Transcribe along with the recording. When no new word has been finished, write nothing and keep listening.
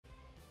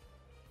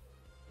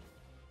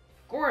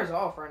Core is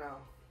off right now.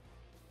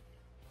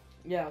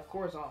 Yeah,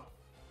 core is off.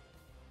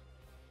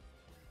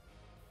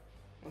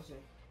 Let's see.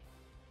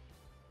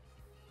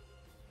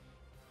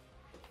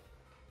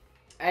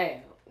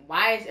 Hey,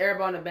 why is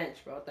everybody on the bench,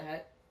 bro? What the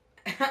heck?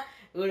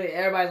 Literally,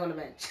 everybody's on the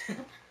bench.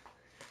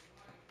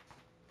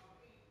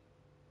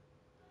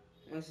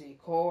 Let's see.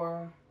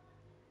 Core.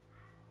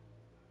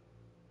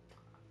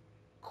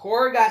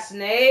 Core got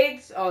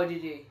snakes. Oh,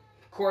 GG.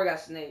 Core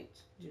got snakes.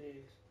 GG.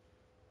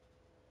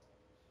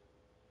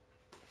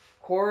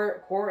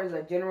 Core is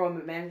a general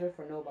manager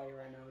for nobody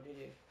right now.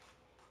 GG.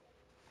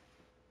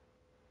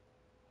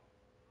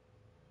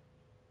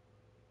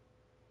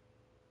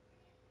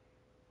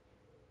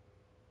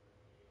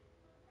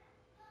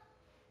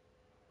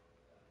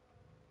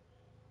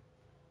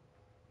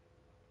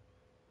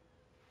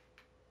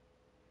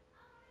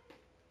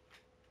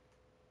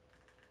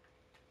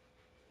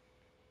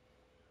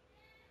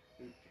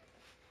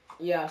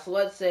 Yeah, so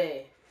let's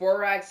say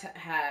Forex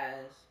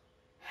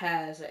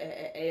has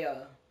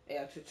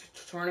a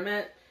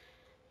tournament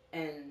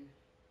and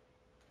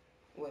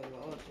wait,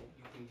 let's see.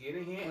 You can get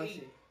in here. Let's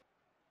see.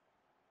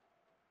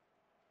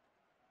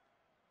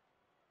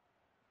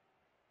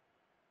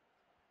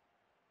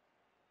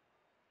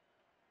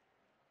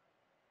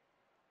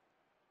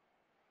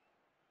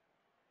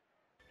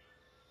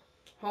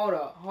 Hold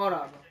up, hold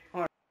on, bro.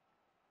 Hold on.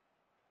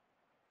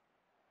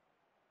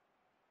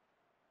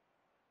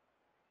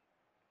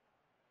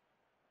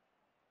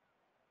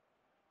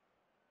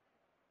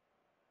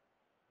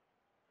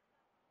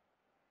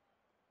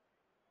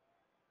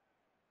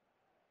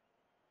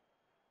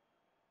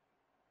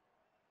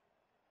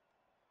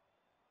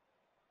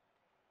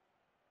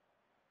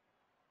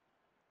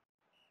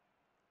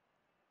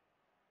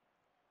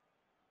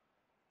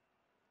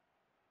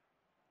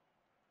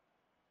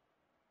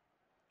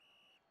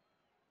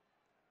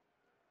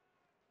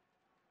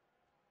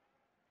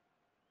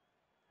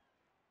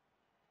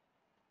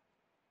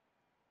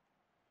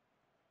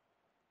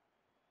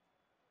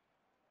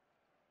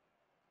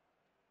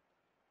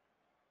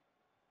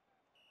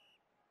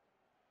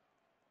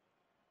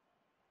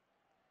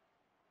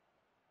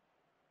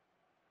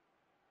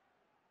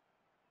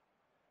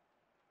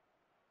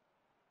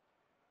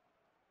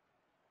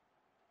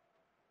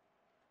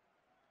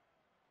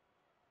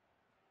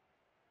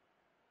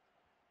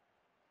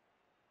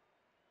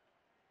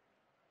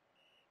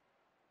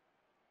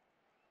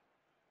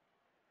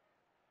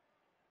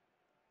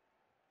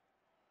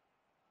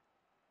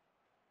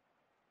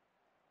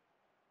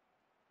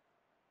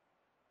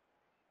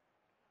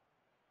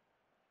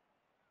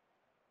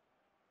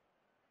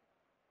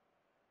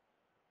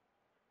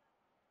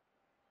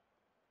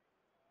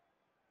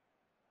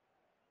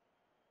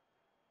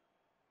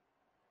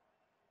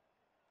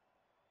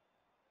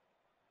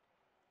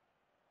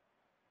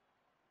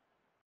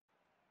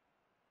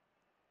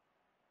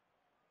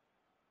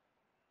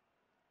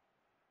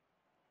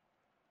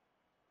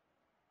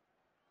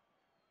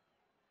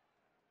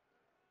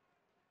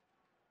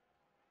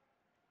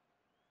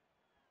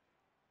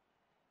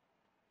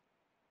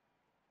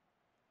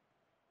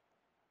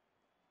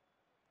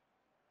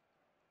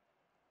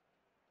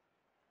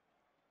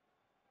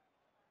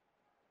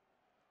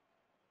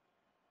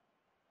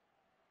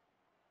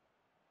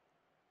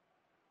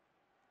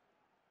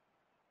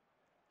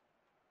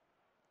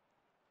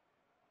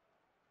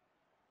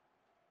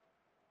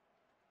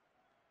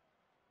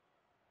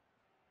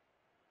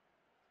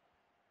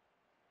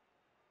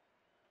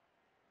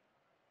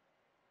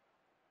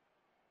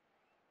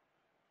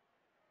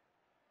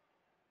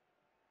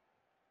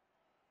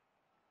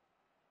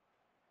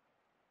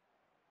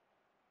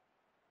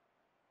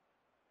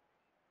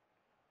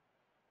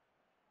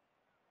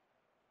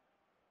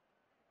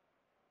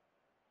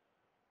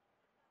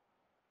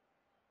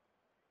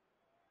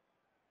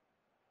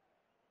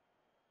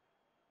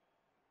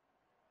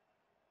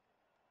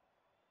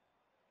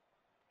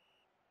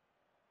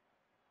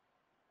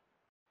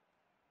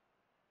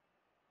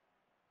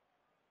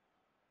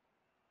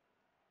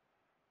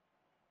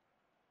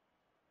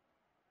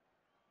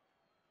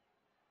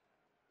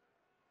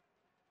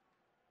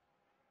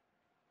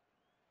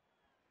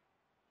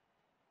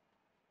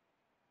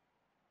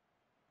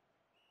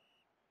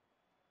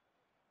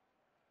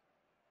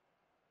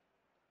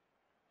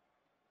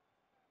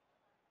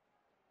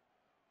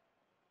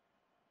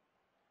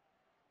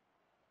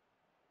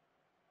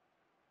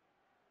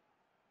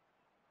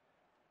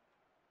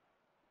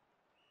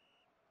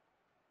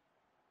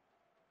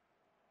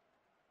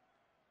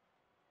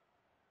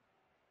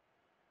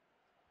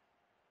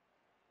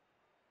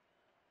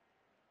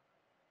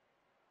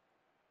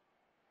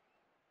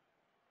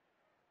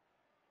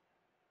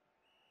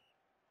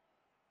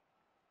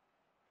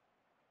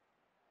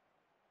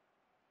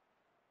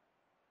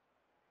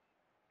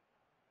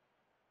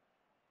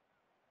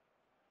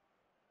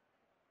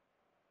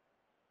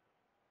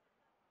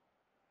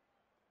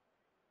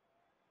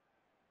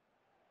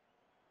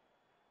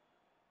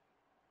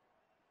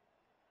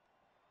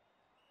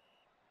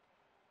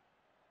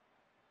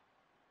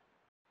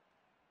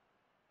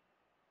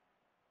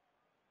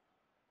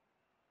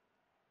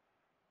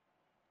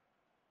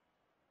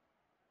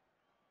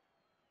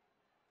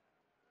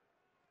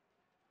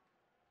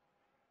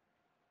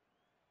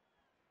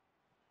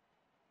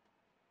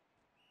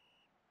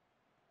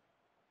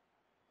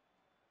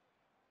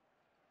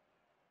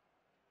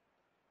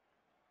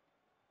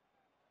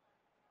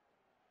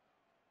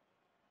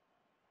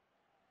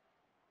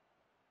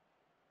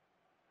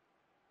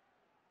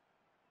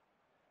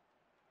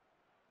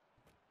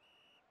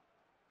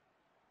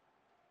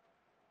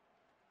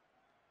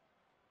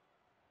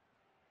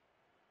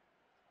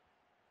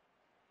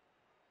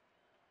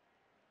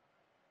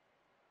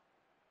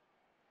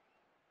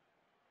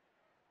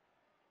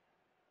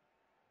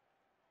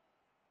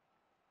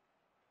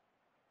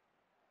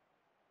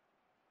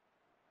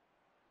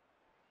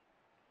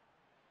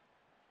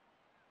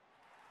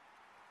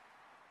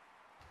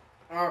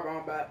 Alright, bro,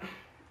 I'm back.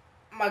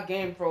 My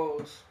game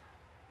froze.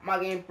 My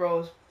game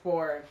froze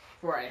for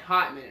a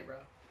hot minute, bro.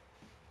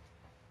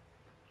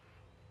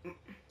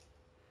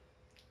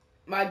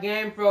 My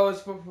game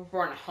froze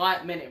for a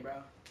hot minute, bro.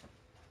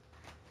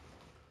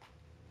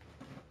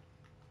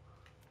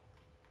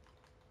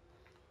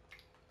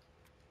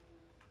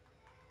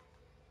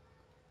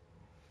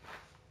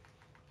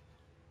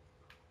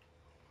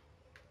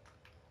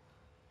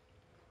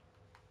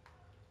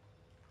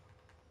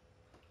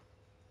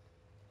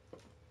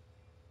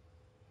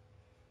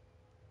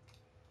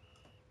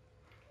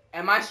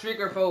 And my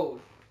streaker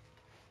froze.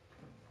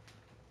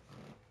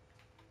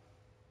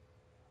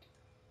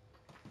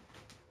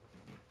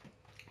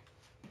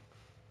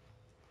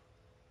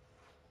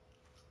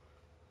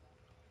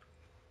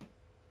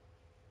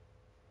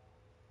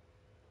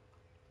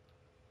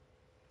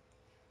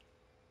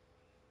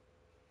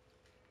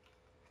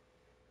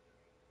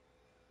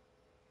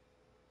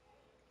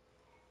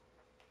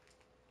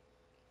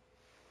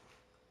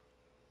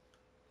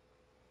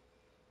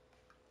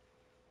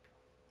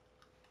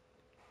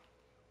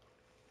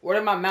 Where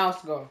did my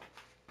mouse go?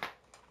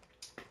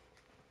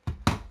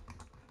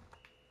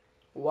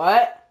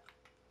 What?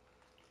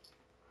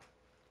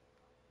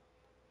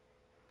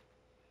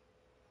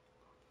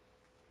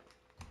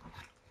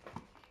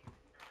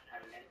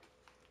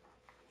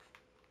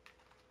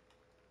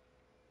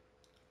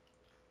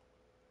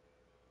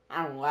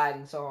 I'm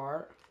lagging so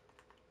hard.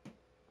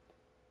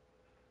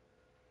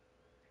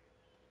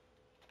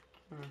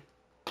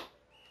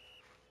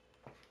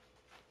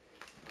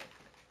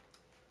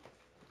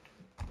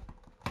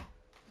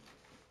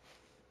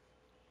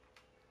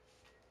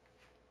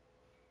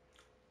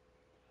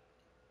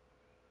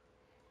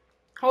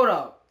 Hold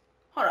up.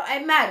 Hold up.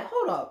 Hey, Matt,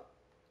 hold up.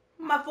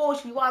 My phone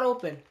should be wide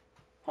open.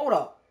 Hold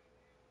up.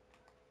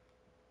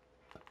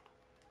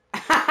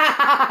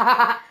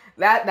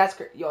 that's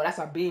yo, that's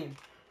a beam.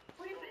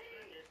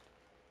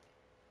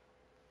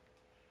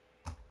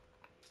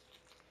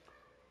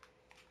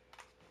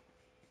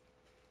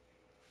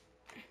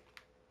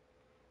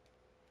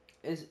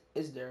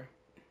 Is there?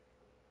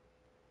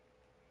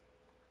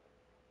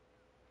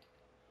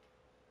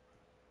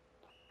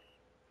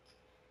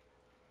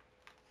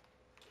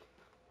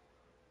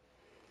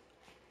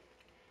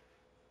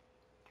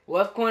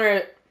 Left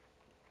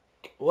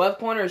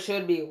corner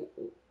should be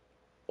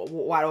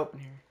wide open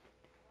here.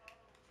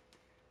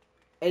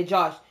 Hey,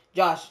 Josh.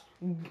 I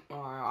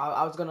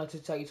was gonna to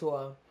tell you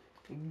to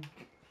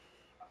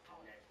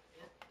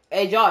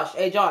Hey, Josh.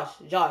 Hey,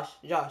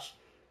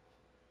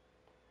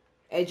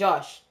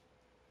 Josh.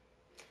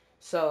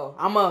 So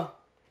I'm a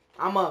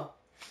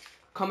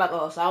come back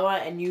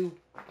outside and you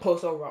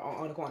post over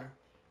on the corner.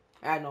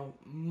 I know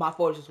my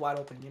phone is just wide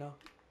open, you know.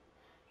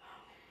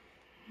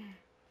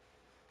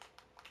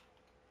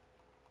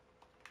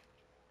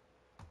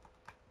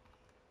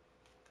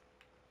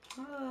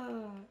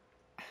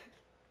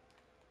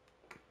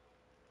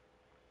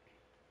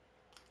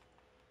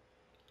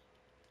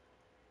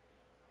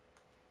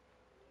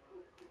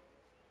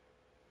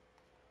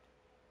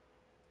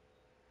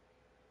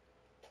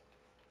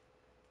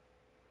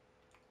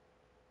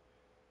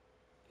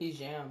 He's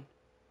jammed.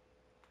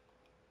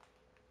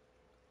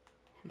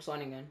 I'm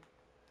signing in.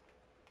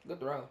 Good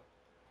throw.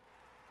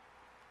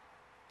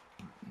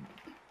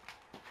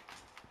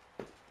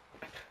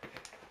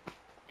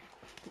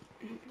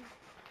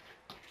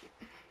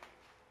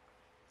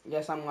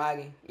 Yes, I'm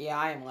lagging. Yeah,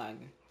 I am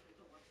lagging.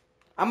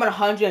 I'm at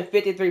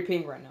 153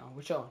 ping right now.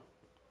 We're chilling.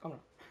 Come on.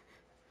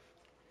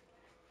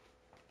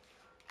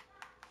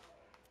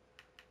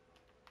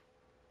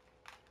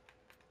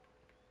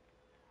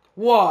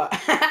 What?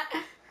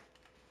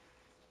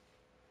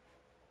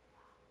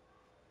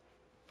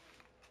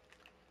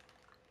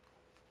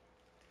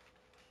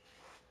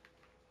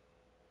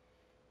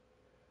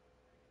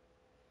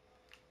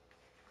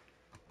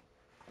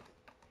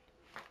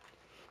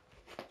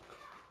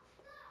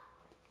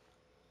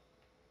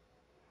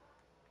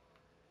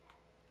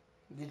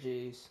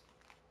 GG's.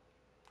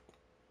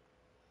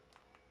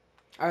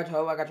 I got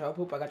your help,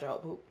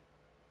 poop.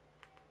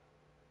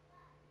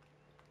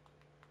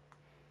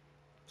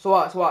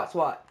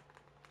 SWAT.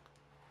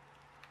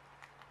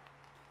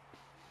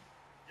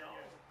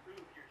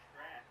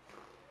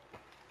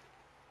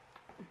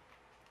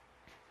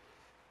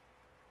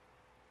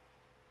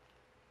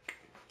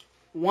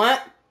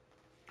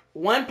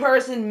 One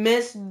person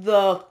missed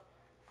the...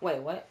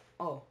 Wait, what?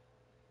 Oh.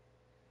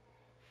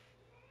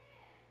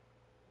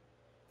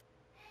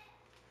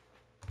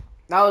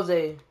 That was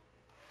a...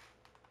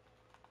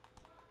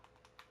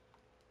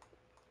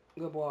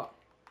 Good block.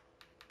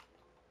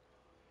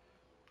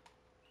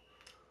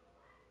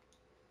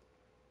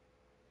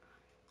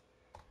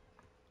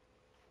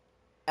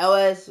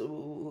 LS...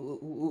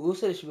 Who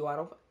said it should be wide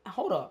open?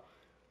 Hold up.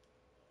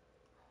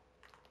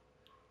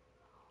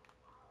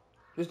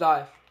 Just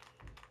dive.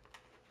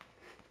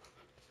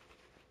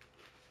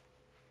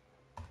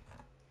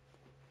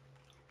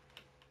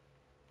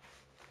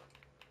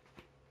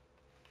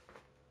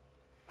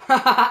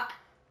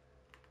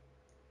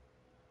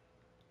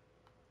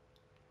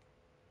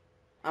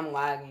 I'm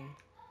lagging.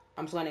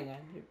 I'm sliding again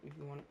if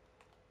you want it.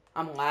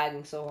 I'm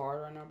lagging so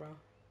hard right now, bro.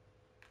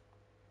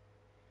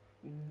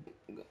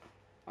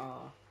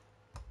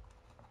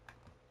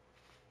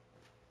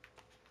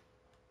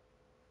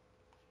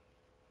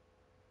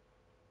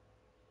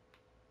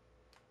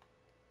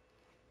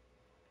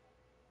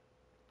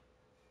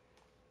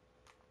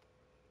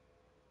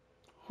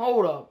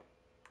 Hold up.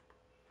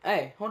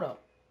 Hey, hold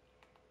up.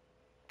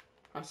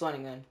 I'm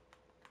sliding in.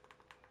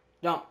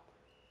 Jump.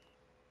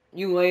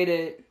 You laid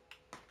it.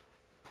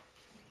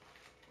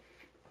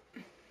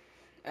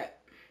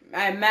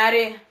 Hey,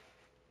 Maddie.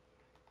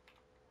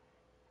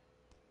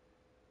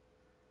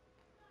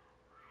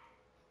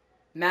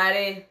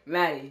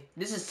 Maddie.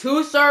 This is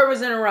 2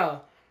 servers in a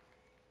row.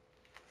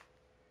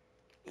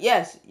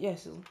 Yes.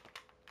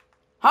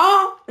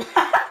 Huh?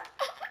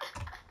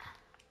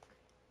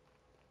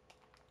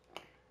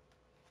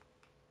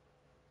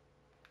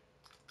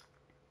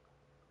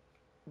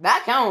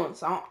 That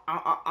counts. I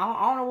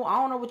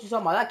don't know what you're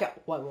talking about. That count.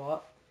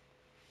 What?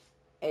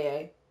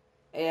 Hey.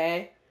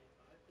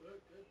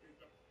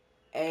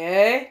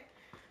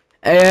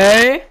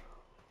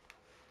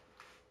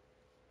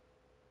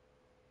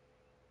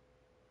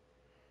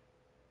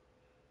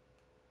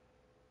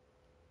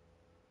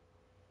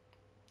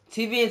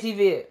 TV and TV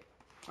it.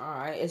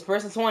 Alright, it's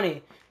first and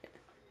 20.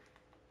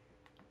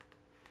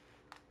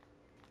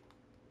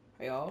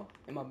 Hey, y'all,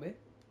 in my bed.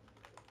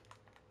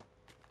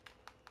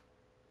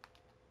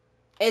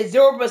 It's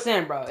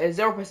 0%, bro. It's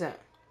 0%.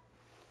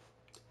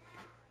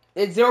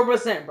 It's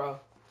 0%, bro.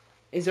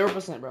 It's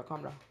 0%, bro.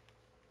 Calm down.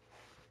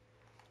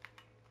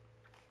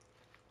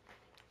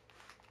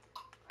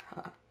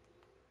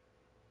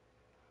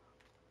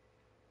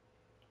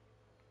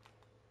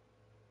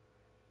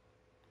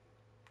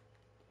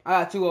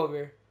 I got 2 over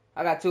here.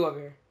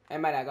 Hey,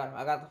 man, I got him.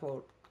 I got the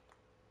fold.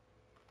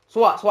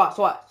 Swat.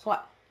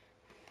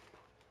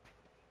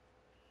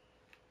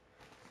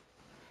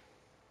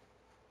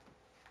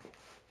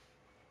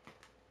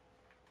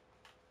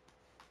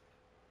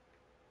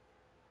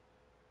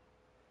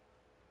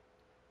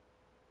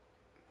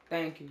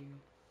 Thank you.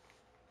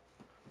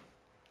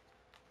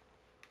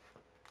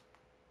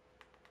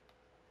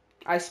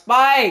 I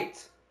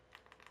spiked.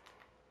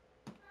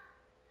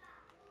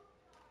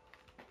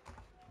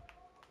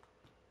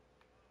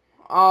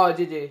 Oh,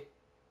 GG.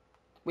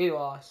 We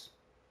lost.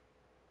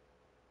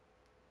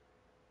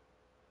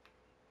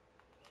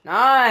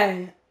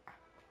 Nice.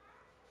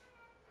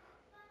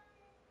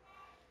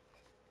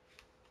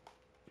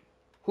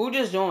 Who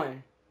just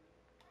joined?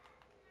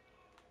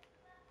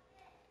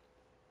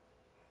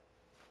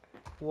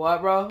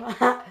 What, bro?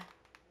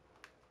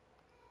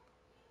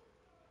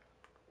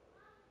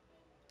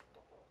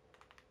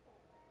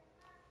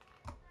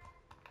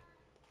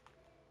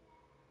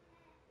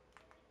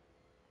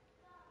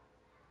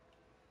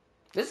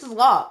 This is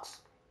locks.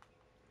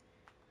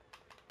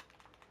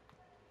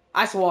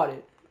 I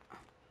swatted.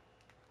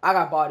 I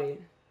got bodied.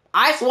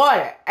 I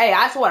swatted. Hey,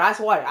 I swatted.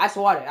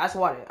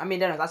 I mean,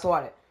 Dennis, I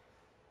swatted.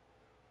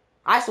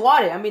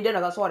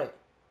 Dennis, I swatted.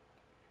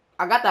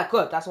 I got that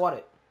clipped. I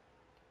swatted.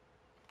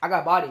 I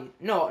got bodied.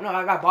 No,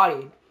 I got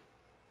bodied.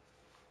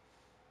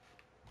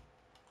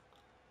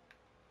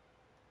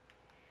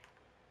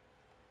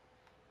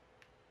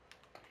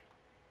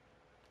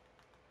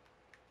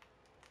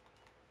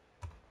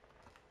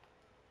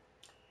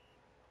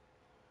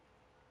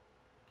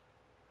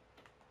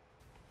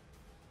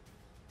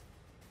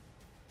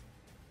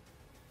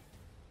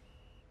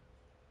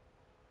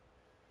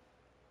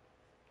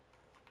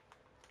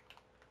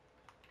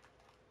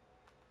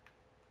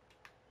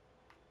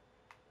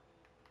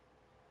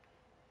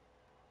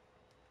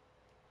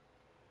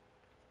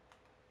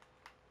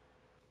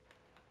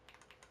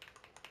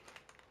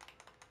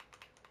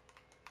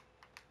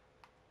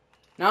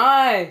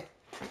 Nice.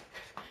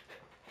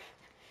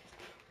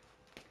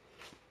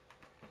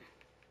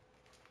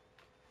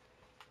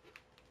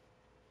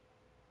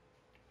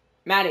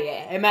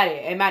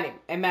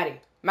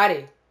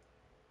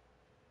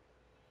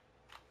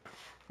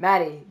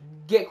 Maddie,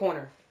 get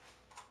corner.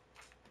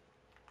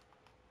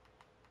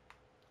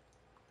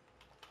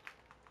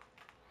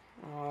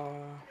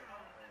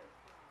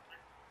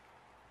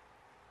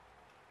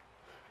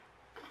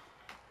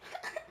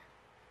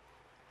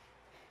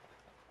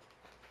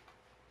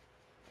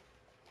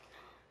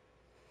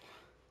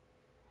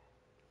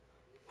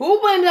 Who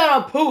blamed that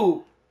on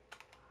poop?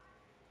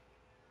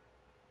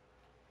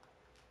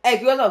 Hey,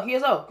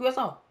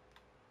 QSO.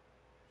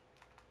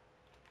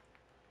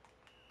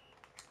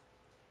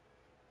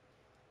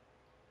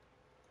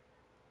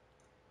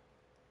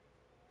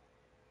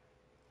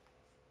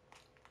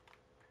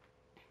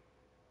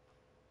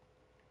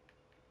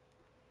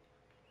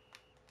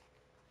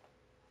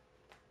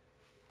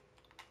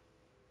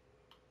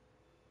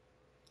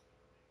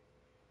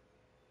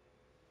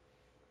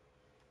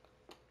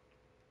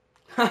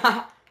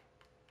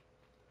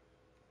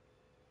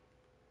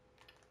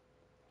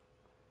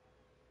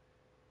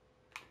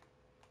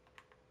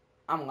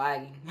 I'm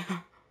lagging.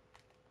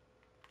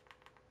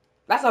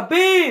 That's a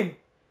beam!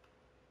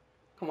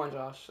 Come on,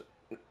 Josh.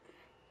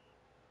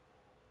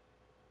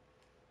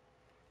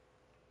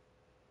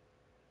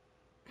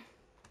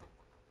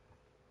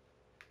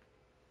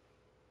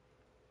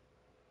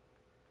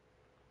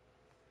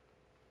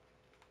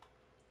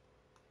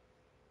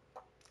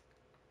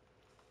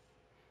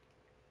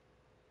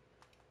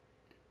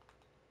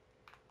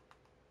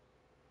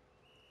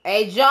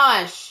 Hey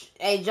Josh.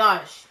 Hey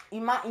Josh.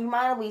 You mind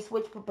if we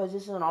switch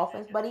position on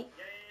offense, buddy?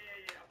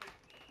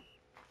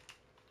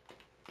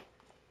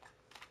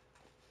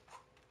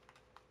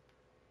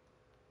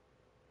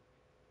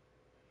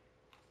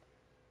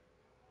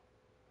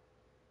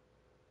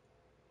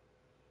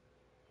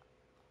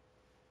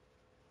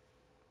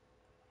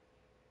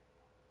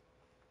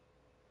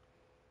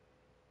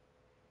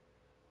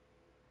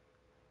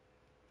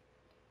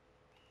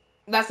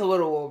 That's a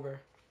little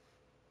over.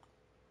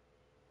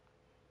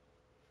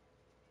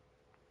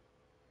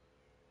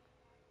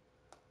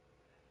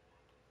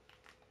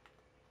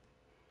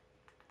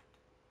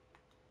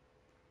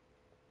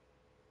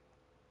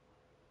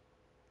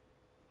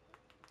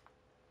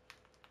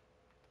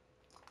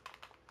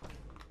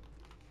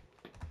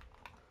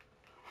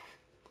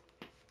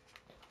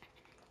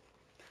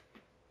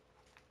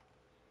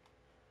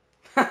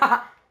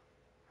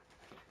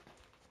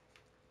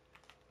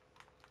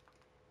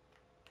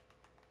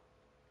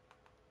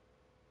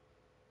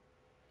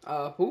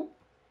 Who?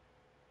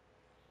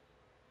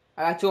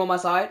 I got two on my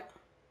side.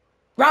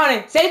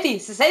 Grounding. Safety.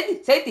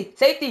 Safety. Safety.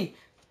 Safety.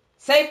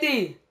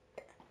 Safety.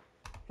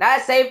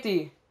 That's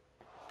safety.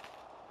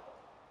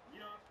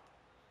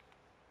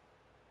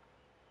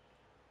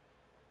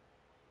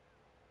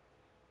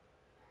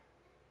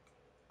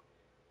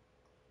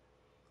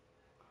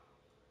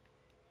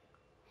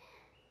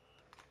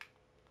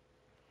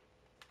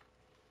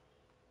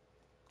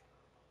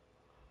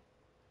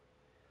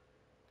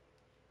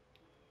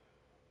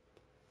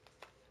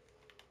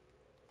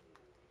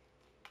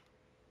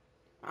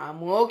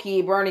 I'm low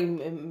key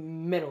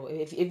burning middle.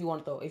 If you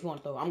want to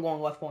throw, I'm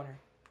going left corner.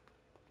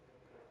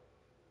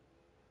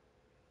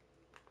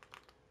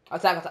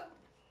 Attack.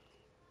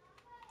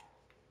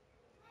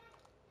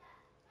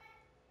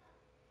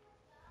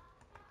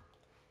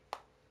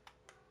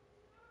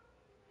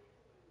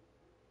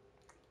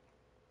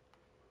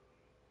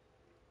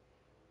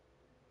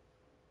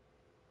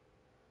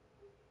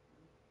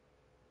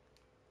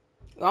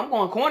 Yo, I'm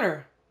going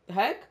corner. The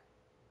heck?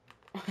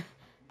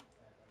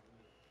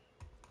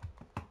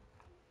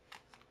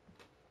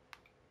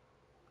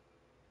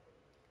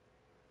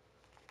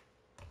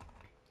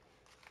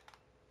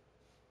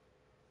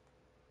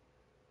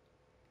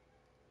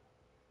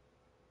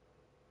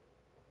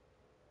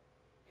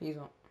 He's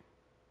on.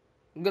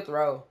 Good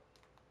throw.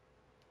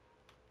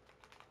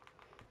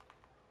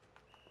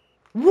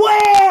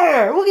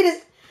 Where? Look at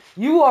this.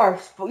 You are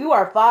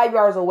 5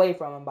 yards away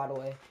from him, by the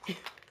way.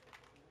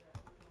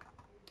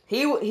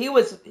 He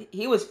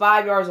was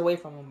 5 yards away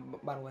from him,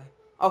 by the way.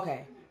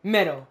 Okay,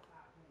 middle.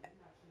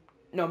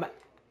 No,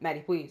 Maddie,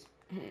 please.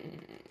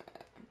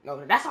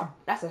 No, that's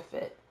a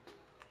fit.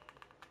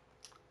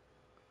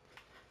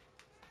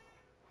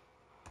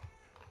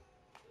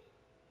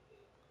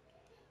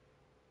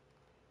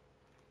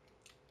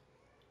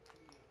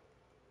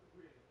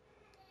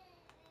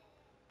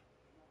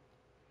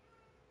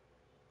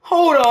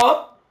 Hold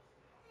up.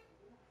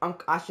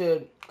 I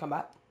should come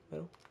back.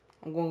 Middle.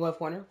 I'm going left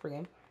corner for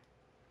game.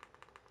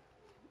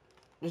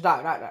 Just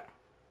die.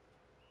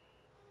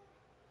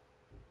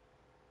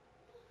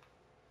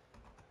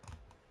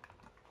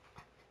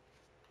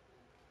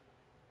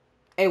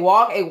 Hey,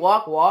 walk.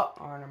 Oh,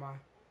 never mind.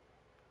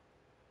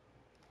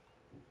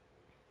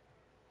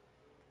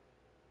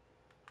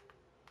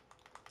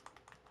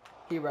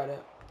 He read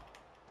it.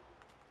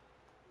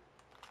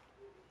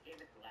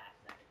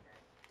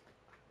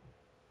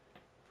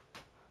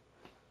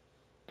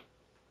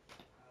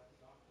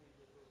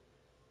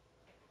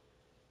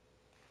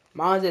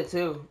 Mine's it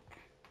too.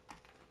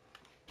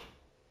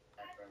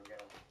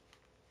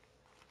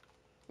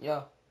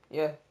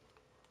 Yeah.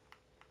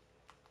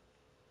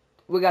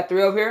 We got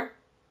three over here.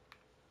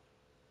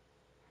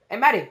 Hey,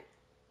 Maddie.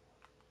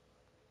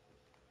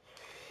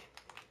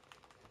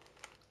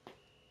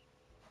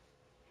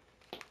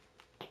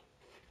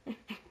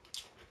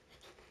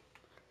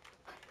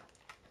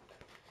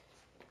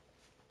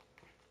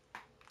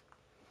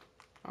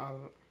 Uh,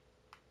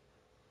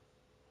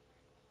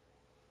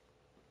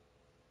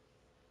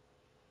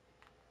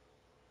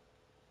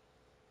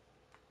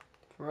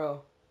 for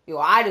real. Yo,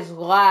 I just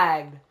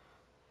lagged.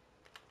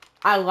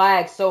 I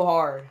lagged so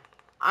hard.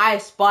 I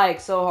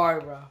spiked so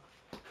hard, bro.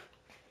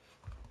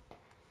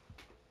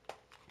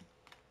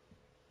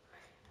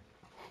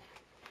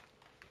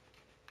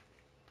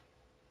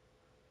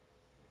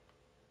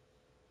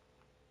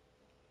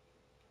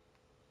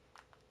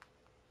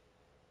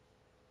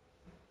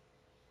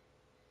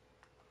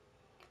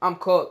 I'm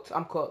cooked.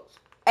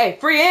 Hey,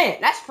 free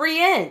int. That's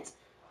free int.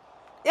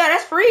 Yeah,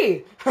 that's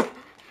free.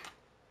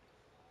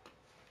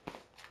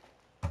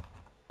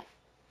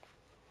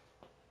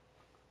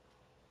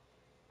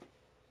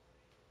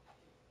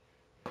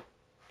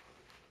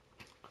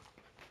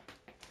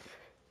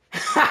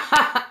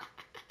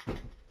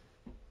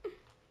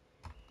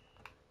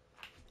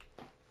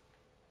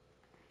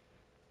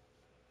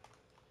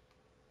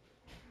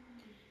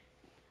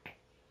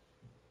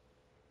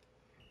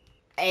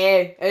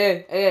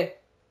 Hey.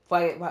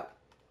 Fight it.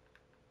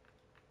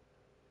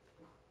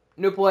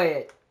 New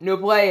play.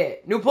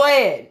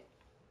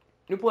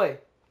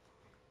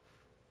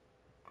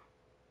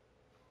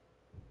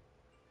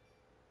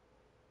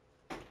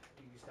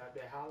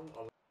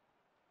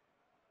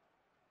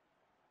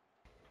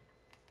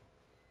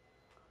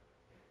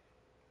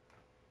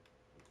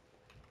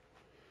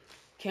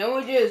 Can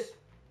we just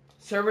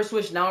server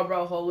switch now,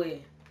 bro?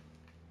 Holy.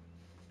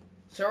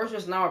 Server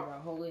switch now, bro.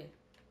 Holy.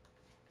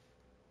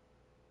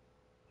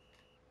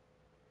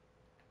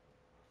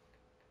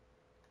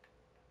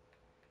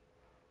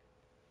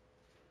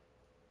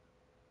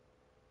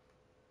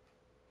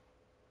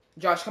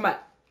 Josh, come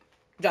back.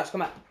 Josh,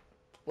 come back.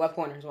 Left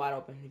corner is wide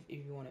open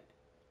if you want it.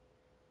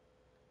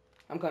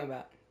 I'm coming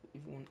back if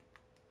you want it.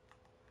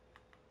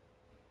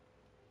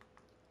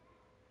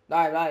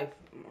 Dive.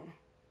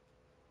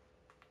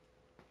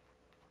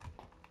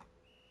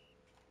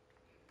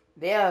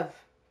 They have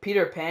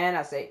Peter Pan.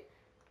 I say.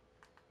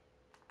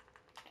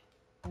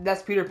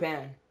 That's Peter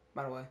Pan,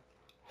 by the way.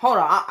 Hold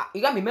on.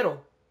 You got me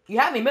middle. You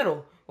have me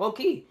middle. Low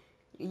key.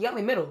 You got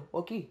me middle.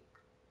 Low key.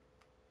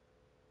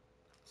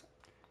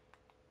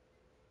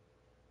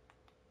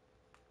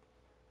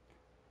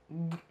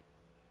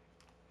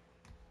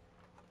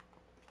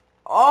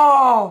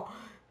 Oh!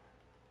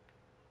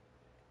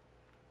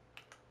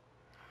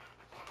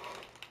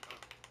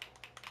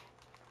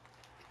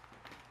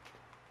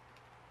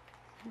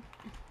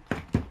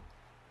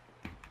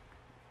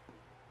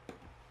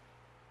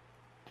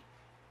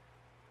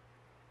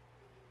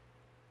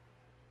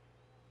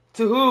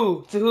 To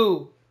who? To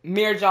who?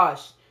 Me or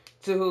Josh?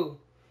 To who?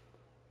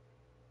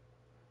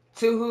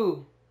 To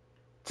who?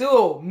 To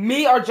who?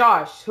 Me or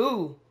Josh?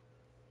 Who?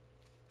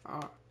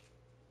 Alright.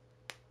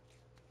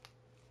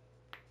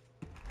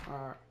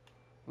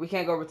 We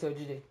can't go over to a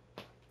GG.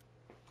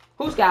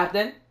 Who's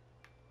captain?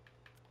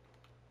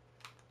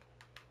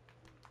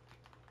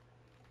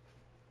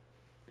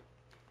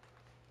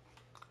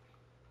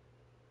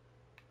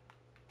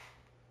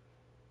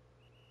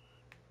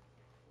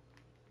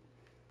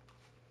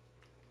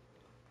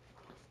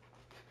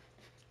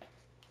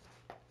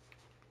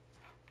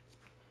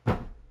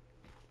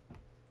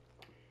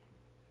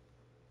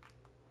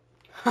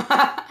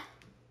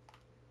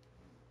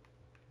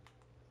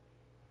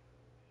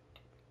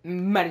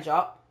 Many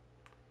job.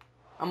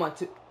 I'm on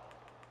two.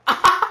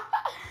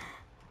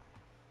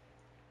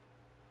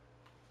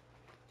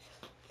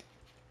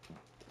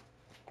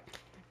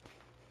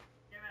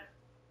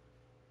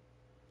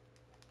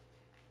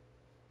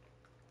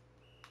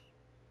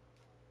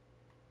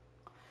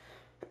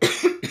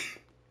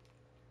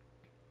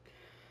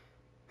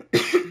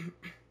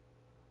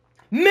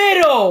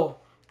 Middle.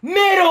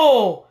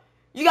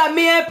 You got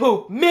me and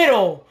Poop.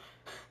 Middle.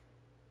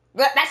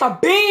 That's a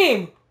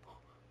beam.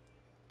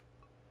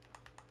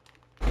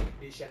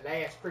 This your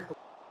last prickle.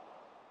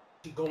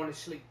 She going to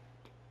sleep.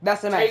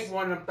 That's a Take mess.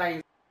 one of them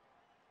things.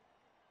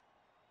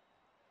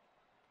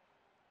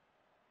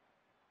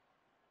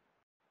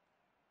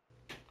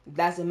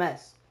 That's a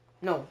mess.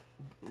 No,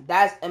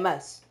 that's a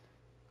mess.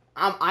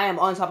 I am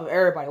on top of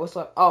everybody. What's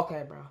up? Oh,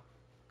 okay, bro.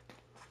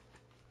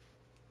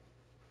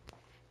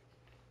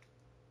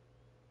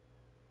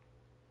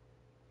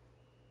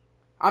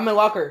 I'm in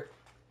locker.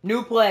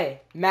 New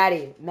play.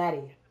 Maddie.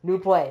 New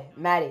play.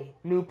 Maddie.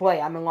 New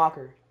play. I'm in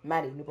locker.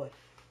 Maddie. New play.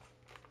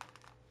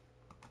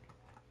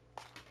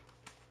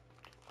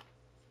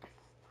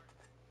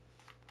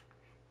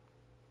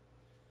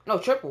 No,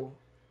 triple.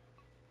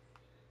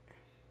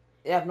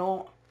 Yeah,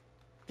 no.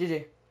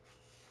 GG.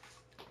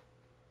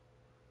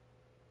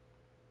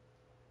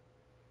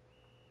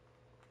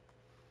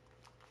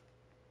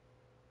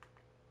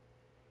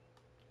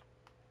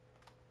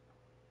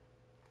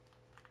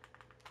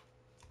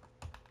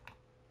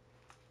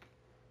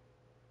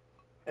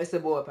 It's a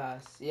bullet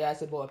pass. Yeah,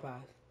 it's a bullet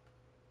pass.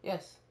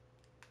 Yes.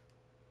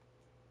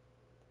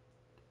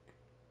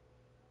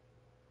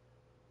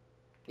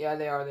 Yeah,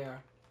 they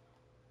are.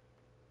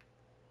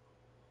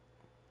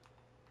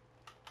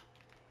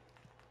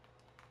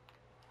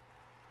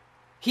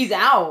 He's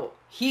out.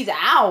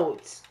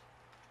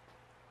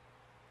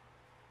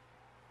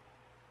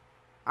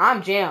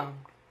 I'm jammed.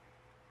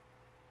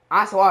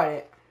 I swatted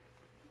it.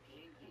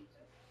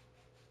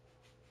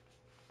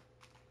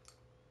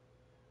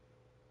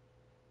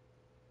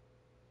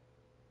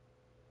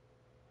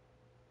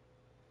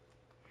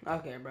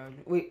 Okay, bro.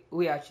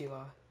 We actually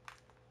lost.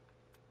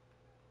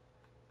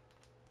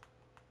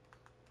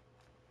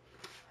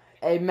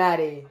 Hey,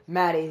 Maddie,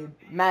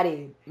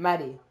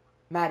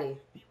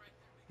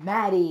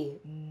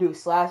 do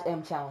slash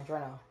M challenge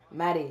right now.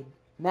 Maddie,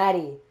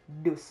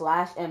 do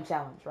slash M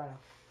challenge right now.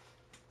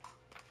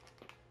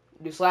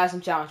 Do slash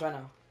M challenge right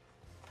now.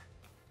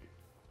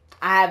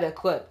 I have it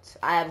clipped.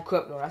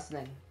 Though. That's the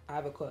thing. I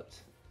have it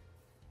clipped.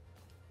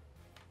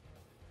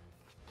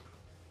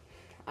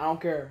 I don't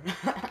care.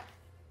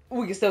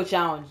 We can still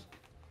challenge.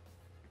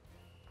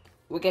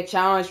 We can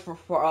challenge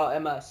for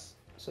MS.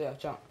 So yeah,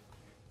 challenge.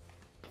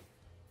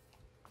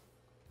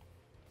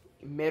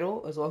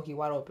 Middle is low-key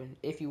wide open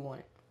if you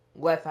want it.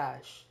 Left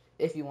hash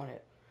if you want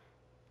it.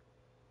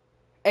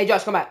 Hey,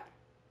 Josh, come back.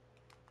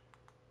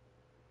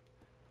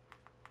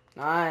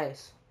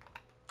 Nice.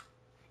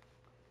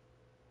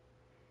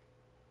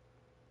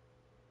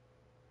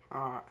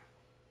 Alright.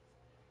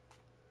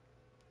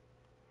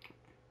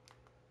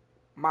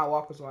 My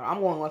walker's going. I'm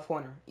going left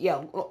corner.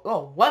 Yeah,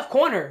 left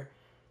corner.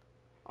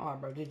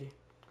 Alright, bro, GG.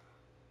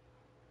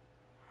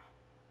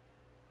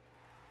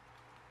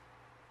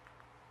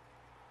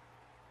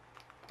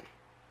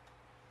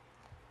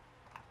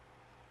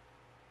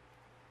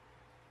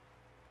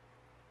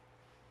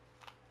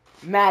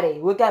 Maddie,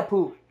 look at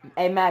poop.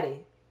 Hey,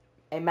 Maddie.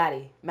 Hey,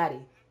 Maddie.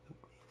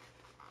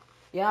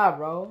 Yeah,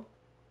 bro.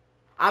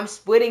 I'm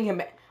splitting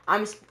him.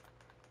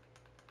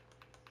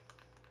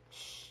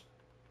 Shh.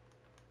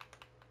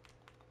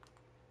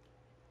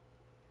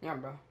 Yeah,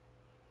 bro.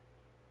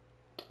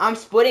 I'm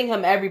splitting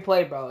him every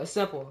play, bro. It's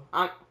simple.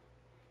 I'm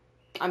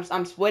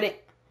splitting.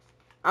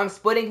 I'm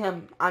splitting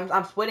him.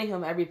 I'm splitting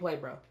him every play,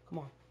 bro. Come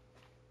on.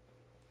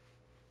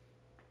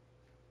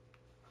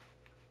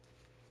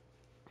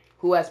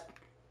 Who has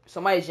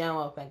somebody jam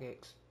up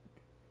pancakes?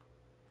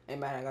 Hey,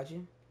 man, I got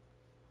you.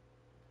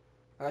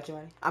 I got you,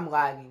 man. I'm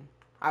lagging.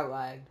 I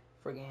lagged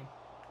for game.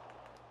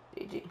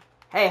 GG.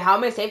 Hey, how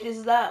many safeties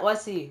is that?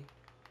 Let's see.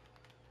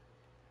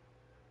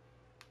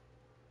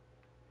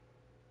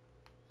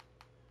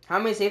 How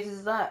many safeties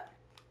is that?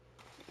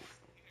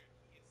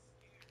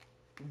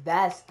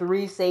 That's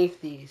 3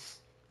 safeties.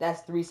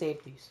 That's 3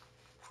 safeties.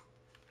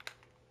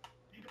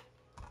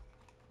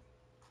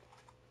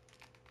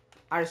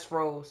 I just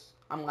froze.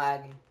 I'm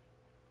lagging.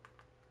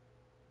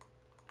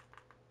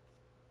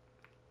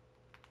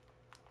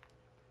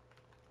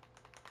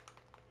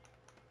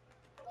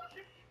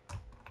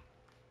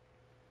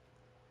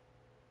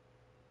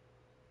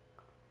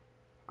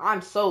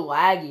 I'm so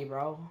laggy,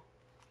 bro.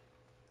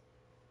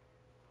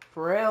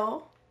 For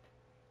real.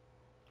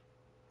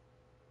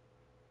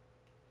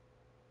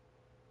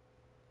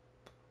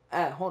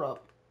 Hold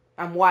up.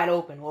 I'm wide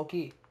open, low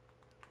key.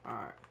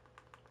 Alright.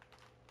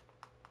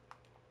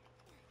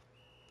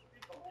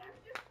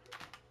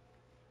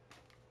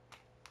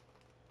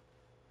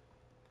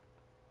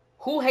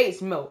 Who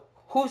hates milk?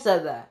 Who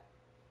said that?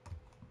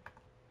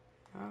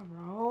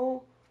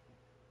 Bro.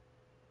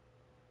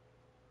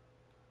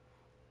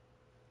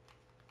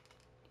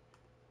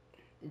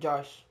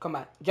 Josh, come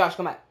back. Josh,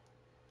 come back.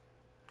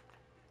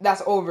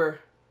 That's over.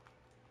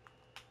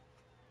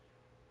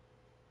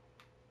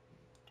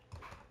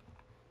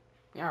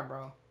 Yeah,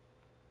 bro.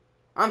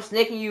 I'm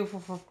snaking you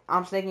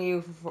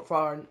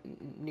for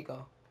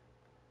Nico.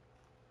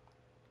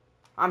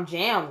 I'm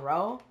jammed,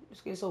 bro.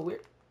 It's getting so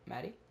weird.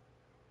 Maddie?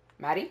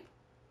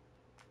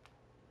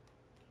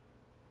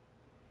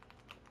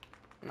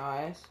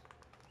 Nice.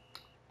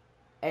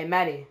 Hey,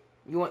 Maddie.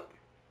 You want...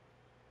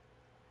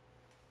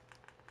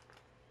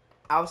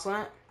 Out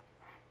slant?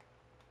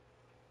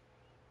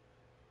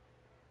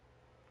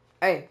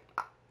 Hey.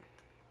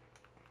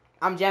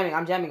 I'm jamming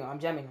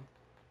him.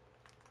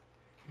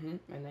 And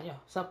then, yeah.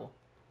 Simple.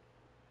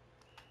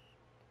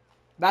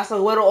 That's a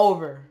little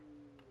over.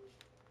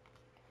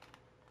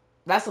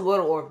 That's a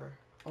little over.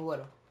 A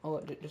little.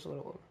 Just a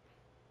little over.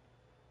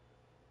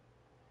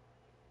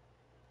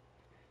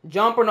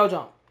 Jump or no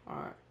jump?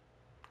 Alright.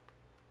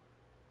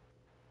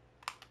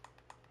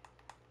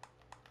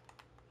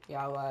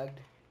 Yeah, I lagged.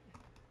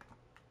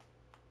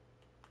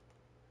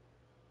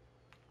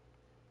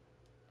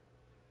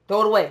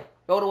 Throw it away.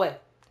 Throw it away.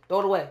 Throw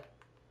it away.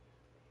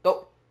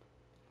 Throw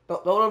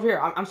it over here.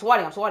 I'm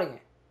swatting it.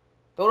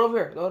 Throw it over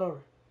here. Throw it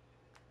over.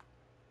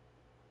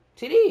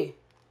 TD.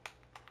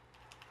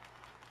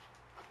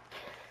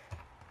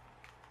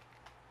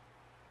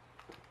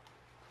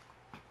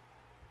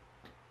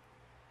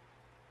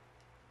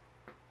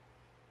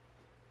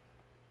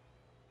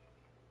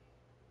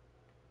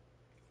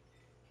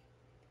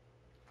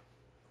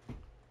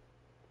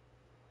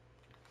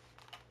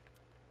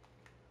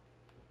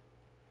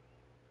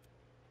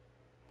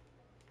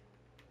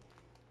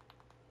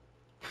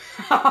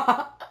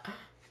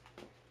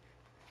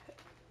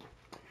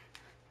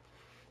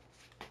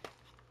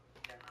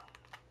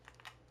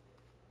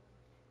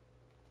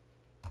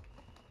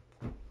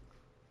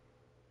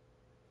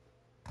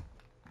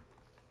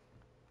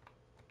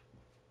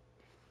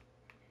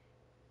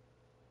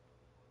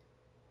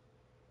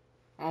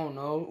 I don't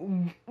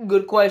know.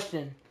 Good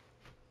question.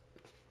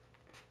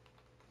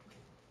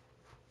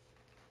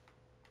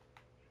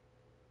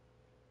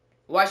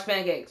 Watch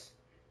pancakes.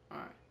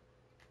 Alright.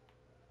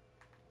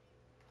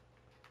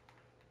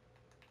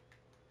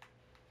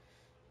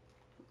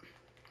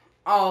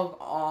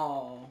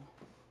 Oh.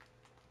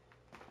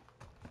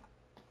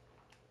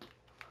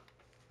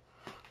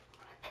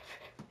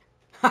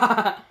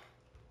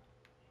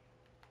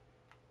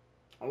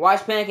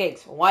 Watch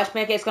pancakes. Watch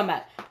pancakes come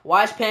back.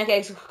 Watch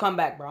pancakes come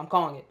back, bro. I'm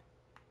calling it.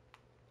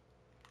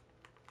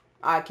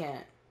 I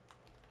can't.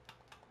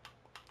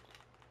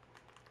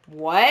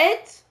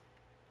 What?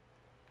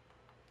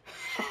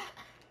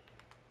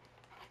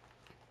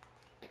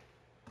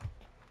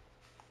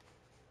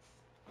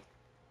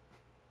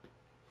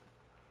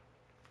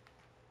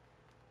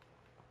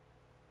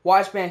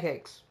 Watch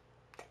pancakes.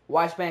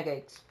 Watch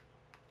pancakes.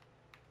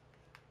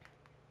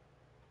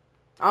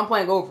 I'm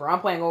playing over.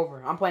 I'm playing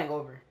over. I'm playing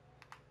over.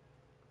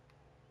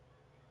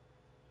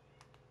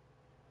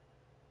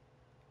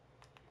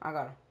 I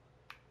got him.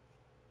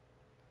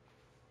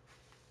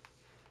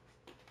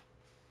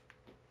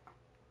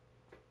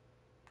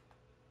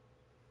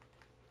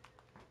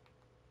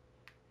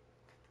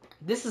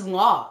 This is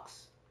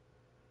logs.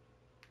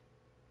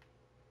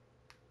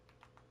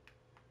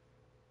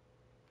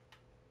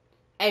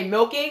 Hey,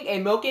 milking. Hey,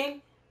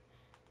 milking.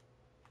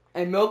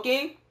 And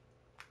milking.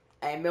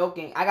 And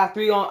milking. I got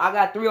 3 on. I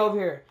got 3 over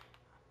here.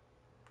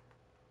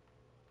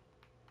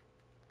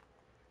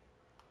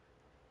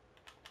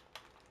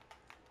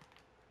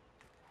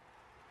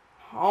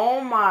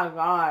 Oh my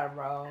god,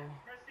 bro.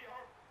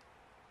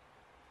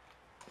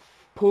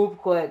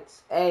 Poop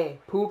clicked. Hey,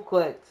 poop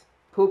clicked.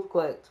 Poop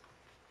clicked.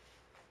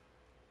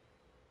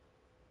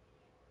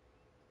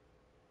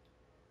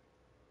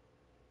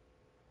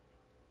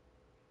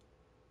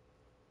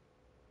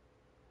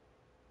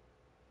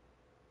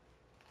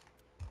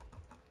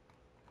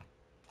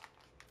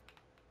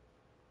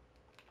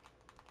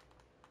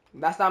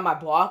 That's not my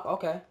block?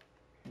 Okay.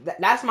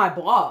 That's my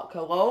block.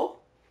 Hello?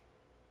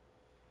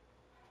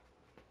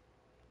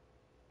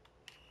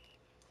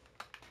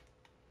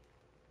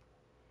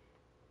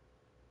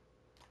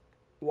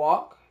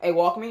 Walk. Hey,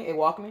 walk me. Hey,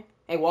 walk me.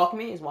 Hey, walk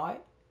me is wide.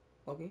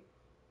 Okay.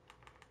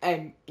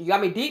 And you got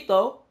me deep,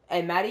 though.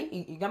 Hey,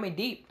 Maddie, you got me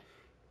deep.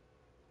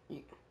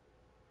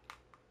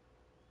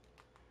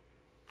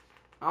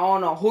 I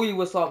don't know who you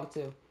was talking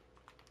to.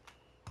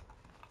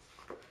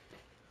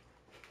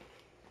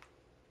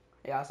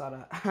 Yeah, I saw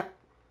that.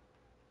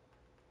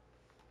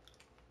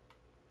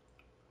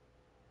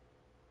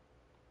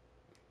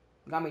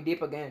 Got me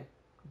deep again.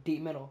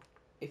 Deep middle,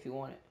 if you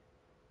want it.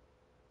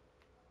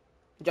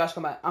 Josh,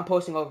 come back. I'm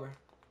posting over.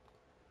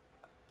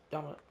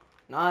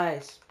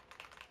 Nice.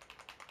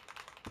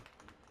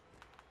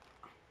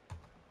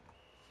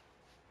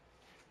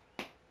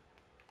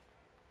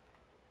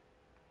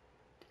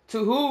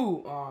 To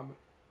who?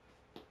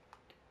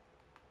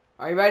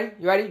 Are you ready?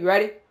 You ready? You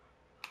ready?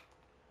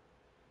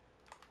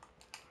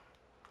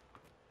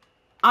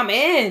 I'm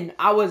in.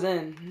 I was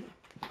in.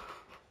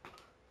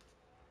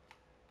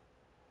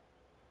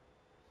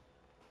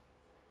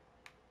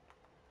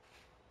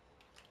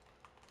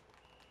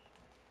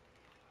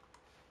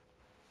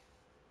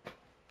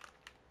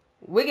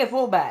 We get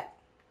fullback.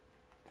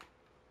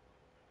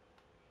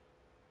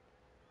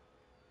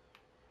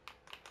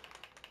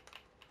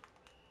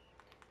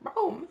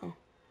 Bro, man.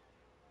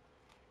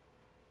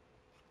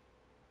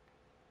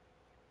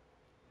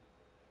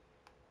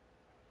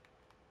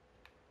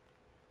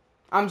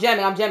 I'm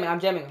jamming. I'm jamming. I'm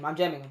jamming him. I'm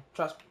jamming him.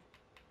 Trust me.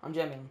 I'm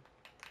jamming him.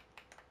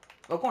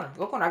 Go corner.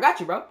 Go corner. I got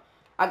you, bro.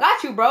 I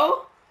got you,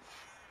 bro.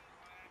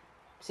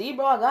 See,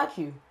 bro, I got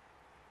you.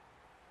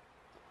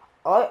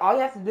 All you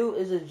have to do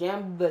is just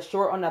jam the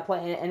short on that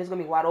play, and it's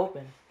gonna be wide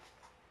open.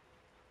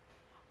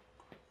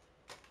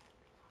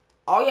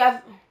 All you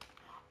have,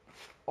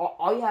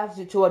 all you have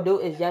to do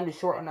is jam the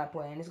short on that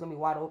play, and it's gonna be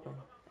wide open.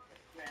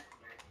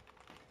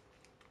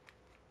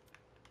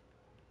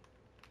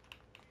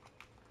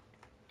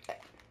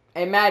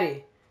 Hey,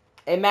 Maddie.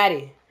 Hey,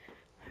 Maddie.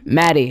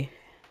 Maddie.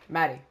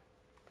 Maddie.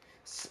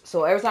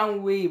 So every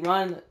time we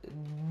run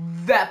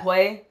that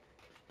play,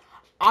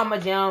 I'ma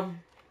jam.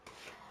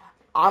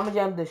 I'ma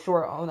jam the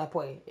short on that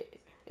play.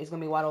 It's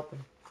gonna be wide open.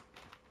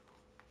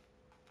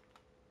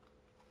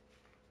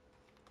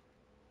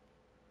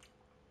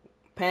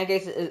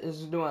 Pancakes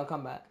is doing a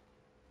comeback.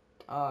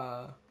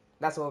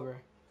 That's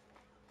over.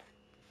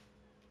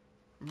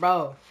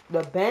 Bro,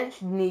 the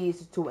bench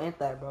needs to end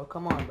that, bro.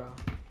 Come on, bro.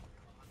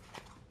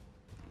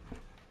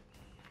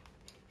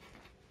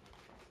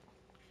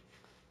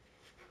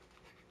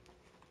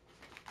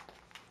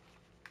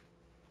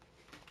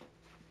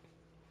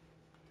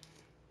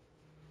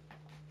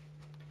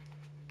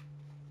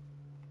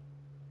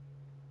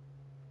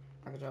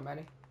 I can jump,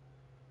 Maddie.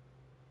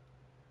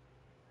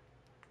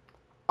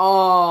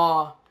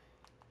 Oh,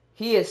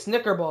 he is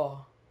snickerball.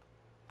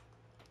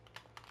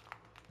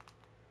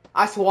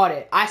 I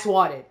swatted. I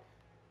swatted.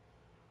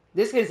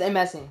 This kid is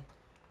MSing.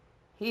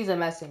 He's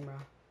MSing, bro.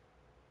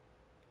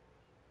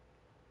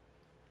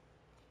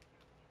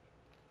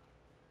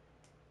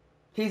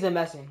 He's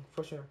MSing,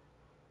 for sure.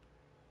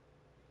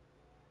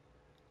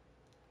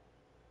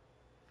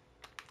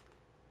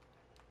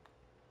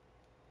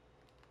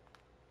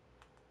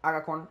 I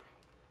got corner.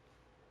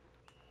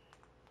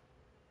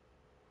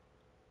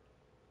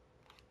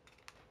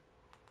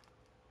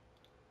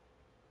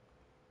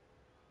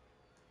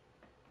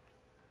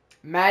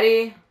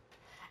 Maddie,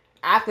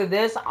 after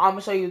this, I'm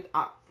gonna show you.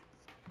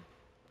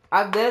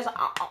 After this,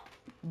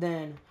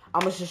 then I'm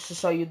gonna just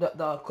show you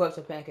the clips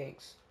of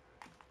pancakes.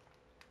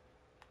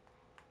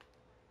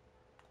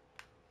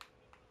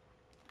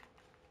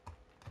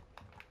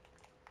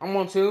 I'm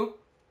on 2.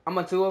 I'm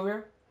on 2 over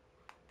here.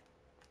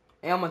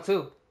 And I'm on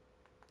 2.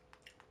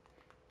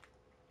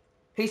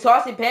 He's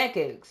tossing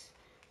pancakes.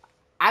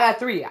 I got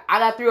 3. I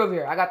got 3 over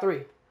here. I got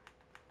 3.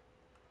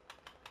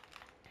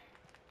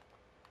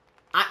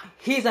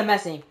 He's a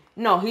messing.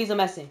 No, he's a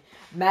messing.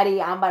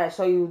 Maddie, I'm about to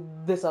show you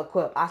this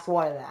clip. I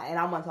swear to that. And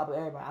I'm on top of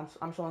everybody.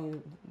 I'm showing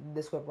you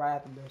this clip right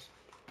after this.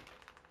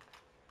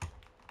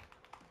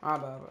 Alright,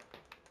 bro.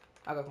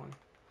 I got one.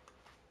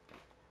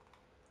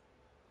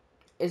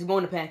 It's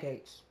going to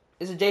pancakes.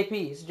 It's a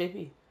JP. It's a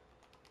JP.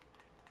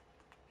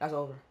 That's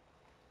over.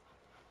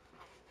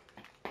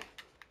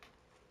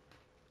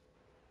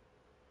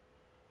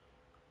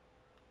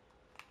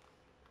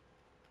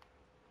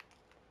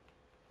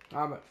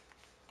 Alright,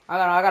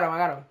 I got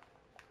him.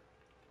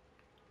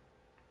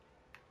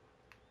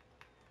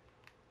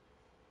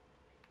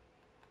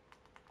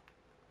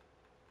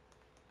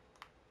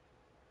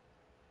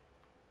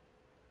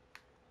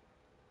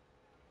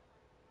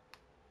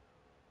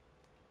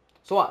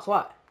 So what? So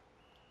what?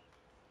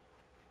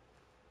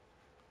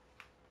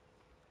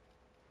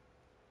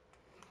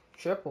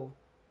 Triple.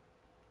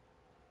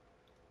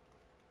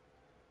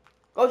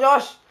 Go,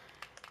 Josh.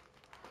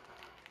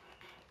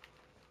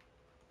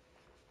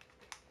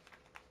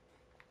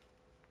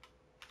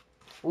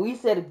 We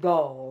said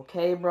go,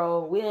 okay,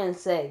 bro? We didn't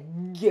say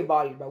get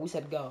body, bro. We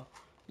said go.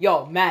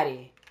 Yo,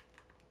 Maddie.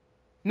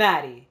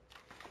 Maddie.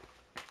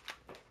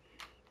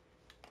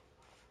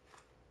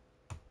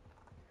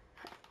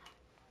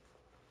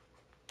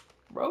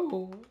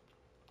 Bro.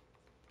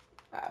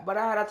 But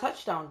I had a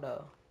touchdown,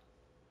 though.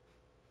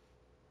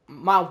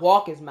 My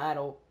walk is mad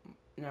open.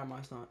 Never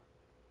mind, it's not.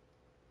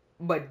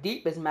 But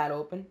deep is mad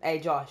open. Hey,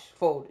 Josh,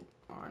 folded.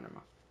 Alright, never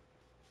mind.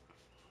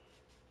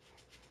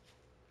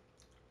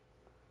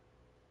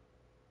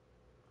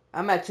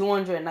 I'm at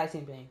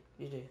 219 ping.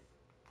 GG.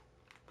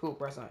 Cool,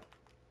 press on.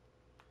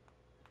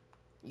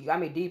 You got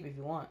me deep if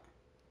you want.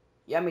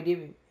 You got me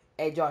deep.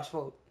 Hey, Josh,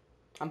 fold.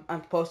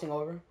 I'm posting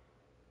over.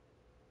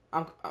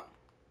 I'm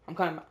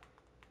kind of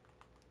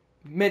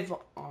mid.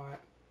 All right.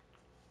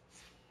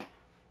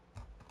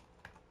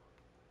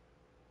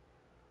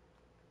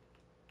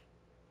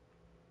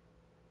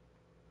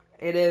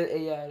 It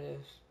is. Yeah, it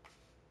is.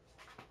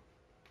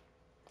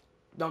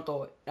 Don't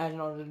throw it.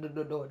 No, do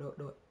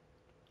it.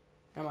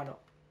 Never mind, don't.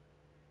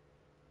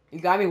 You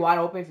got me wide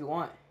open if you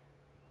want.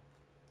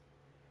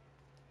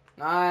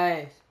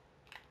 Nice.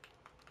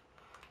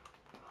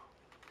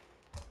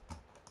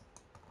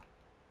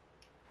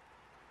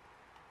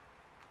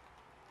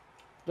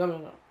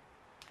 No.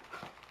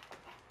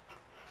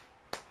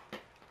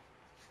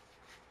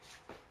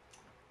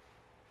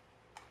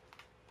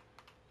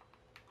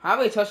 How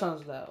many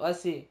touchdowns is that?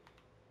 Let's see.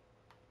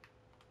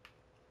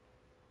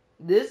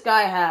 This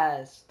guy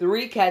has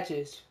 3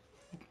 catches.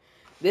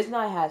 This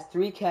guy has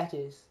 3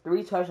 catches,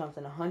 3 touchdowns,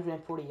 and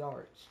 140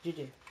 yards.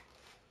 GG.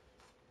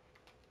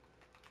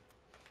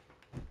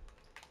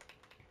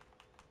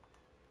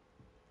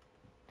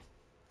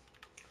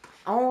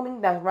 I don't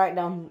think that's right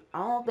down. I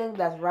don't think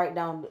that's right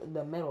down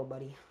the middle,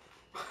 buddy.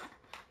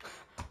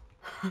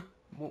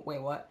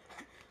 Wait, what?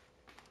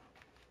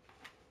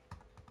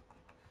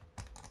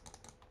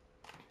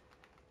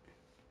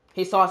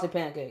 He saucy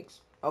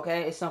pancakes.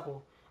 Okay, it's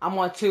simple. I'm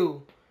on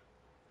 2.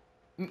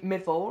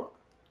 Mid fold.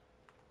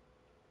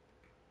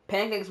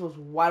 Pancakes was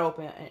wide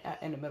open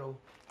in the middle,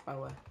 by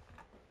the way.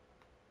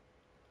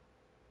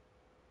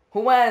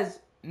 Who has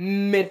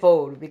mid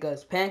fold?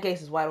 Because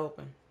pancakes is wide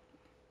open.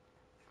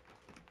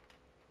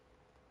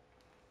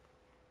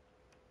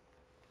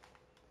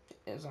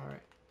 It's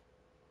alright.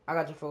 I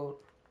got your fold.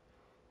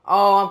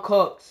 Oh, I'm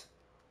cooked.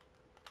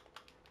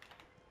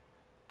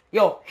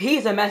 Yo,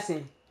 he's a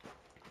messing.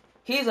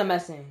 He's a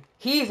messing.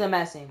 He's a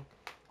messing.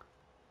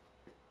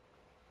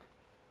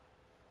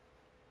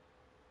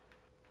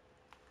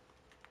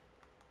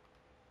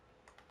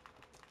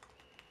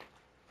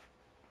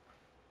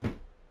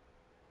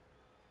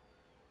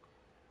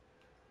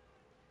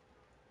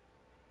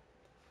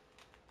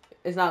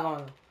 It's not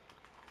going.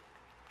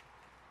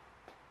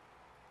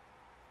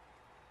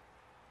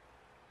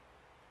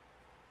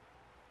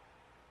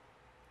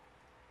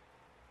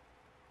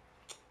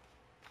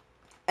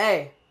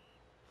 Hey.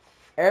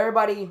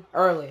 Everybody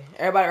early.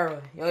 Everybody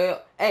early. Yo.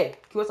 Hey,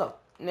 QSL.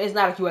 It's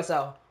not a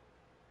QSL.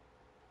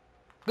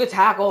 Good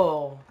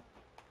tackle.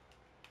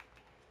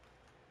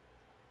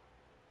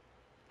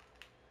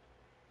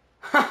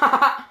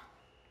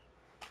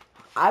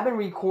 I've been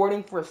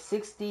recording for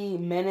 60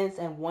 minutes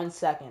and 1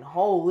 second.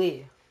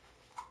 Holy.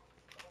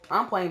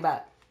 I'm playing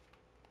back.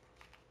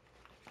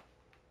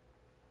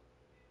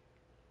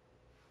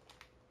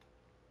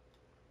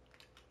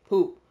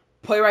 Poop.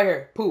 Play right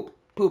here. Poop.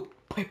 Play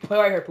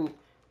right here. Poop.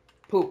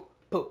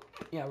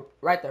 Yeah,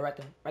 right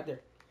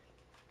there.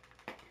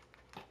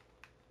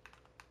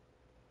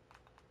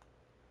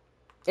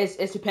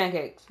 It's the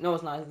pancakes. No,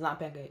 it's not. It's not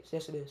pancakes.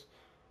 Yes, it is.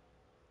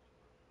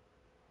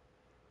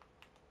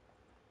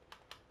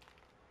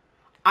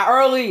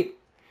 Early.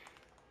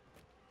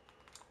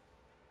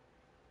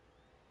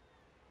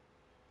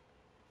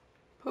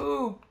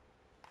 Poop.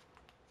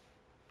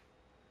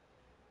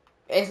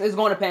 It's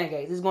going to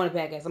pancakes. It's going to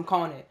pancakes. I'm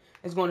calling it.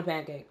 It's going to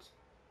pancakes.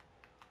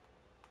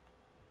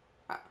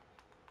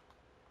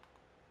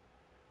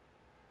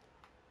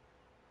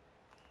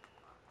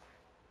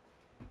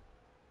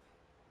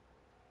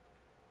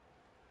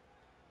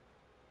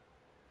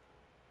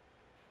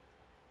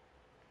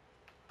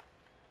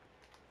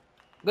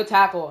 Good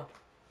tackle.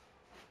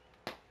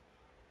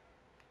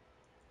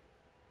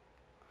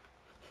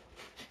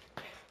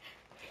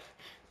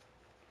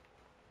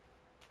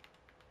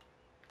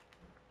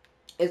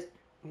 It's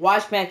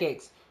watch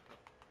pancakes.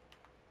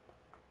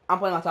 I'm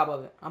playing on top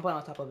of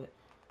it.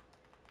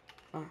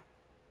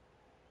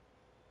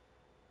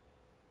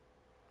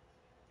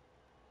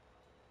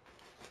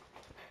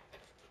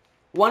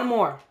 One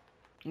more.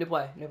 New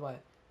play. New play.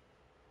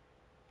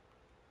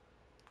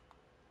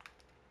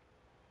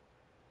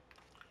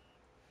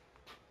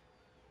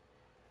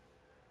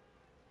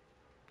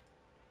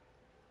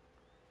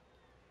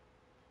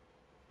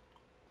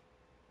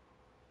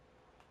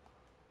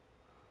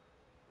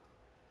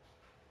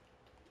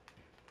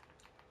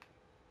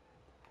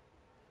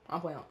 I'm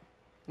playing.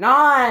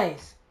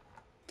 Nice.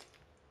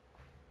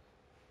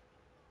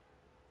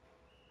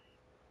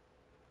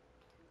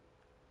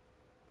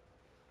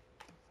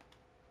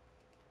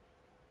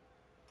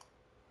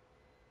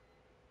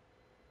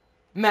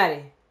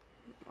 Maddie.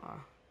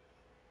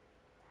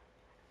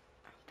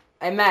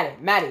 Hey,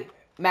 Maddie.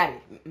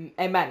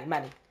 Hey,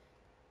 Maddie.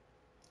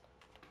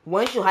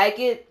 Once you hike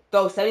it,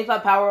 throw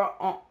 75 power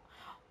on.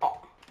 Oh.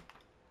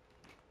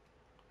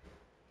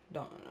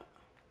 Don't.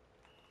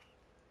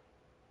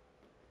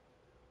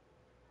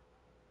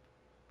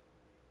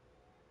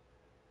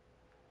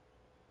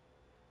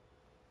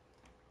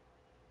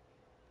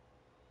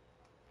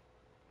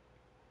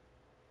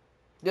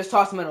 Just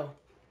toss middle.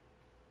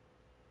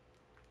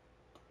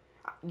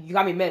 You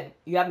got me mid.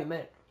 You got me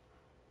mid.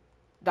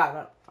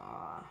 Die.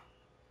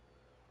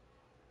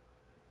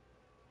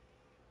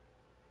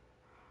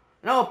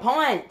 No,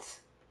 punt.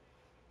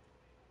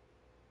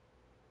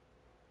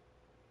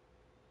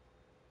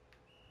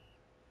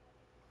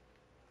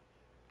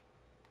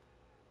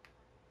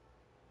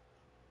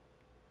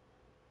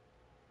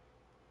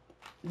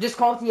 Just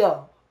call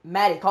T.O.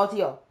 Maddie, call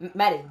T.O.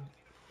 Maddie.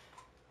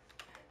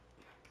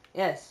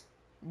 Yes.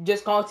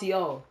 Just call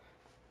T.O.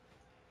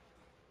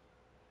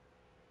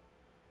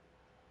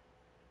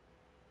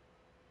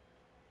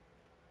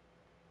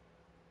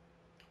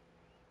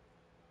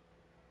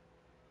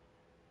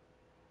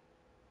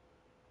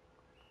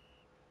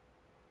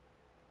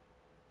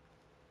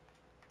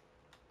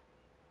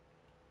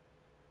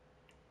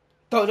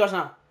 Throw Josh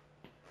now.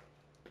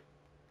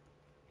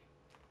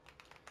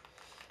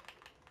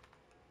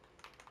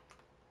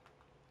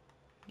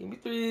 Give me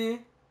 3.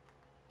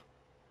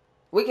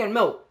 We can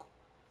milk.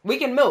 We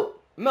can milk.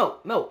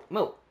 Milk.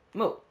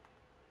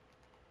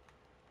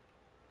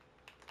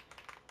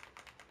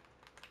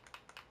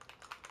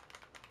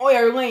 Oh, yeah,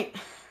 you're late.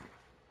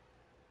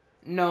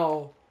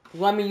 No.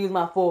 Let me use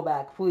my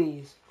fullback,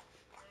 please.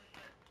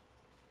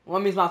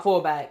 Let me use my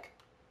fullback.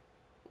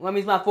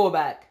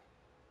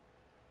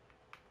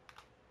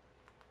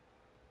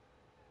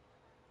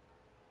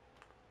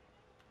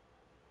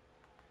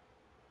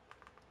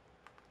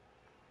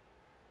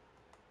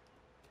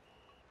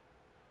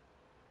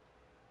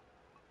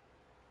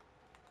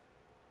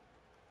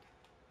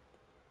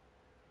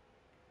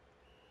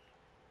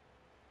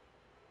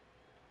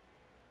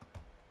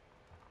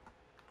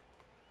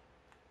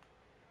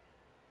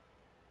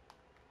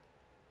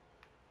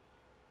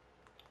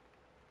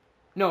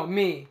 No,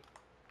 me.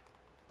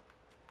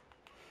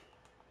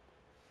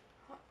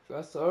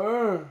 Yes,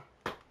 sir.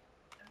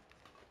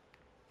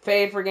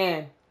 Fade for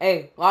game.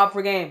 Hey, lob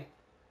for game.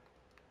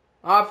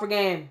 Oh,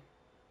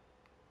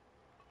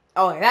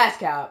 that's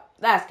cap.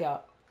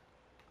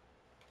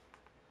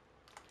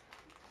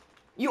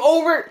 You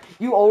over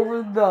the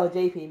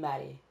JP,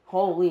 Maddie.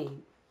 Holy.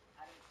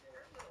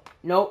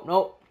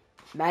 Nope.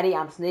 Maddie,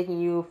 I'm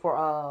snaking you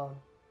for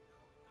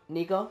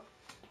Nico.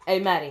 Hey,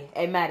 Maddie.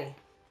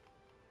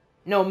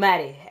 No,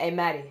 Maddie. Hey,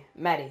 Maddie.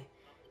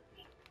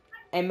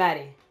 Hey,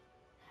 Maddie.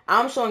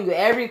 I'm showing you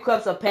every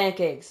clips of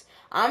pancakes.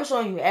 bro. I'm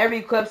showing you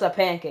every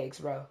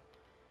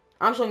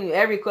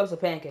clips of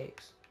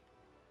pancakes.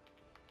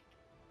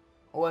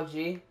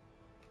 OFG.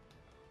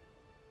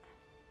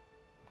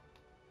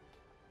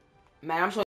 Man, I'm showing